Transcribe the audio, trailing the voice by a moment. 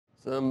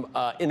Some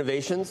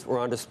innovations were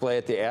on display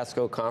at the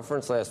ASCO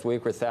conference last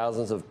week, where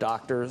thousands of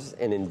doctors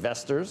and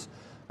investors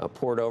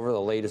poured over the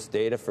latest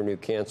data for new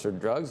cancer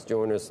drugs.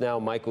 Joining us now,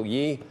 Michael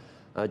Yee,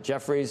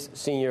 Jefferies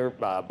senior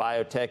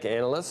biotech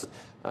analyst.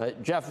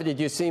 Jeff, did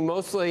you see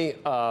mostly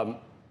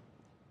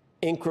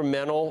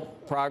incremental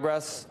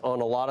progress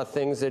on a lot of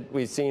things that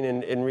we've seen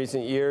in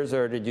recent years,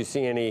 or did you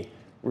see any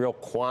real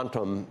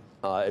quantum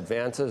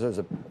advances? There's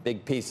a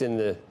big piece in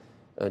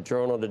the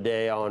journal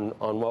today on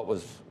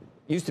what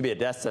used to be a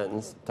death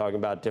sentence, talking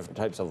about different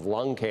types of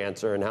lung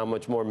cancer and how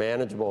much more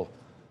manageable,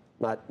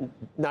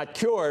 not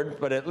cured,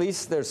 but at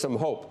least there's some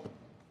hope.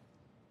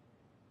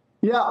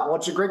 Yeah, well,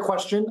 it's a great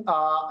question.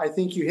 I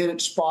think you hit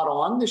it spot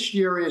on. This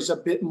year is a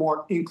bit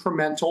more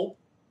incremental.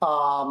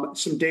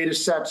 Some data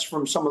sets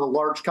from some of the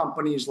large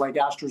companies like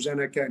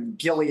AstraZeneca and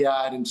Gilead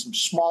and some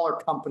smaller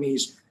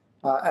companies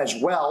as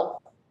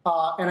well.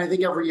 And I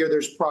think every year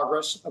there's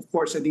progress. Of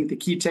course, I think the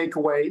key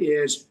takeaway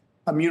is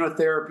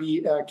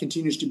immunotherapy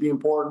continues to be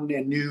important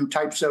and new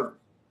types of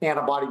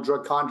antibody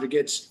drug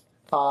conjugates.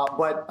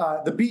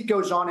 But the beat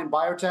goes on in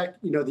biotech.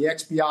 You know, the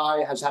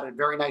XBI has had a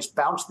very nice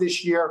bounce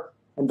this year.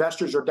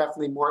 Investors are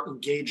definitely more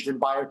engaged in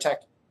biotech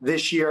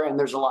this year, and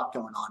there's a lot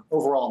going on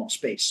overall in the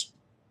space.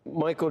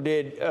 Michael,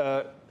 did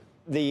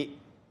the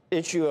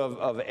issue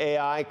of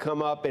AI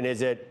come up, and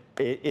is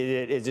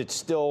it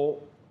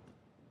still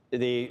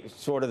the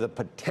sort of the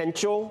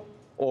potential,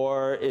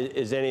 or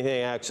is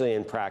anything actually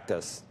in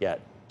practice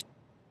yet?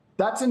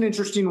 That's an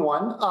interesting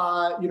one.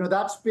 You know,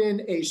 that's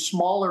been a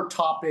smaller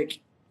topic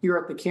here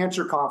at the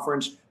Cancer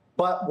Conference.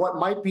 But what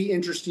might be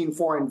interesting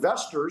for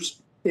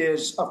investors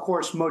is, of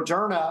course,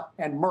 Moderna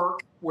and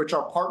Merck, which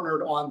are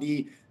partnered on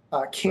the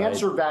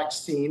cancer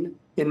vaccine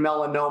in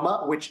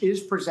melanoma, which is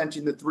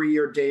presenting the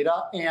 3-year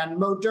data. And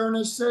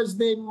Moderna says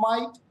they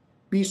might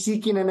be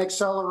seeking an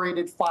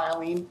accelerated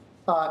filing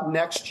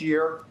next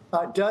year.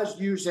 Does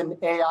use an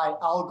AI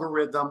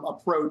algorithm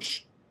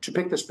approach to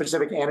pick the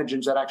specific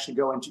antigens that actually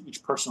go into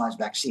each personalized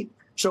vaccine.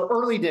 So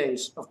early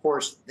days, of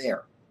course,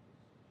 there.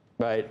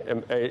 Right.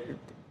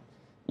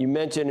 You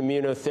mentioned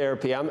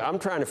immunotherapy. I'm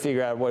trying to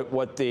figure out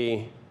what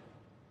the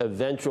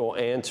eventual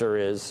answer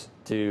is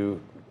to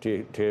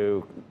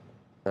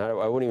I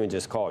wouldn't even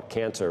just call it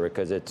cancer,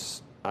 because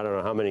it's, I don't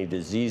know how many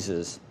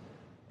diseases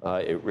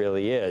it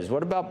really is.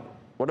 What about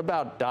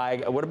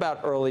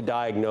early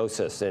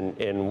diagnosis and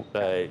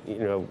you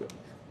know,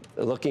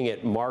 looking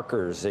at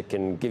markers that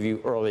can give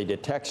you early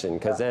detection?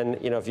 Because then,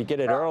 you know, if you get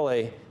it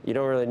early, you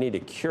don't really need to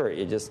cure it.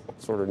 You just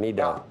sort of need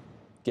to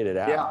get it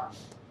out. Yeah.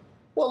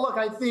 Well, look,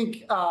 I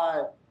think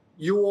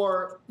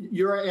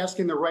you're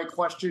asking the right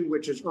question,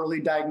 which is early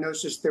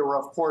diagnosis. There were,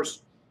 of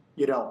course,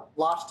 you know,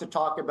 lots to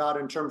talk about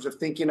in terms of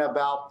thinking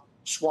about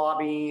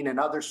swabbing and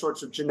other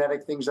sorts of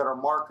genetic things that are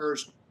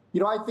markers. You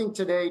know, I think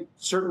today,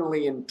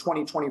 certainly in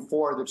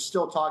 2024, they're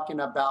still talking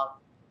about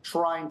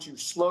trying to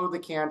slow the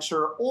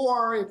cancer,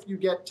 or if you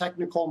get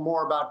technical,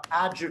 more about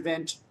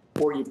adjuvant,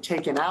 or you've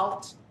taken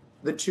out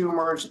the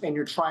tumors and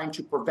you're trying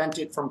to prevent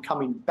it from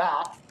coming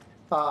back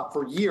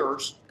for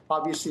years.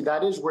 Obviously,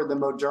 that is where the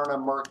Moderna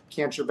Merck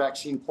cancer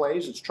vaccine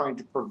plays. It's trying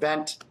to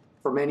prevent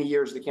for many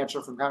years the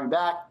cancer from coming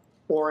back,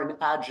 or in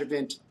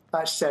adjuvant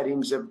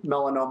settings of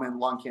melanoma and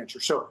lung cancer.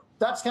 So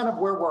that's kind of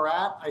where we're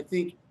at. I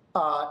think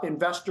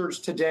investors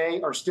today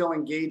are still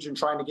engaged in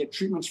trying to get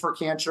treatments for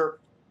cancer.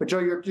 But Joe,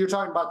 you're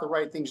talking about the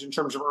right things in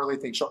terms of early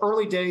things. So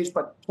early days,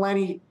 but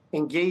plenty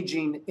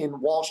engaging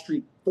in Wall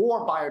Street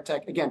for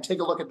biotech. Again, take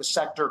a look at the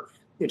sector.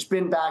 It's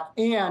been back.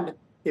 And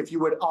if you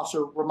would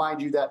also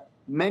remind you that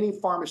many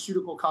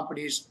pharmaceutical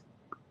companies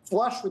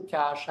flush with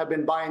cash have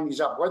been buying these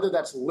up, whether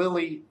that's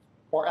Lilly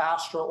or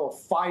Astra or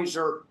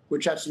Pfizer,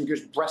 which has some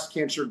good breast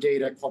cancer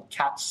data called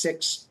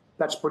CAT6.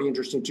 That's pretty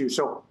interesting too.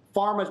 So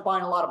pharma is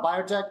buying a lot of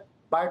biotech.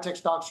 Biotech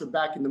stocks are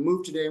back in the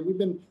move today, and we've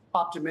been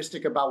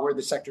optimistic about where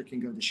the sector can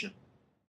go this year.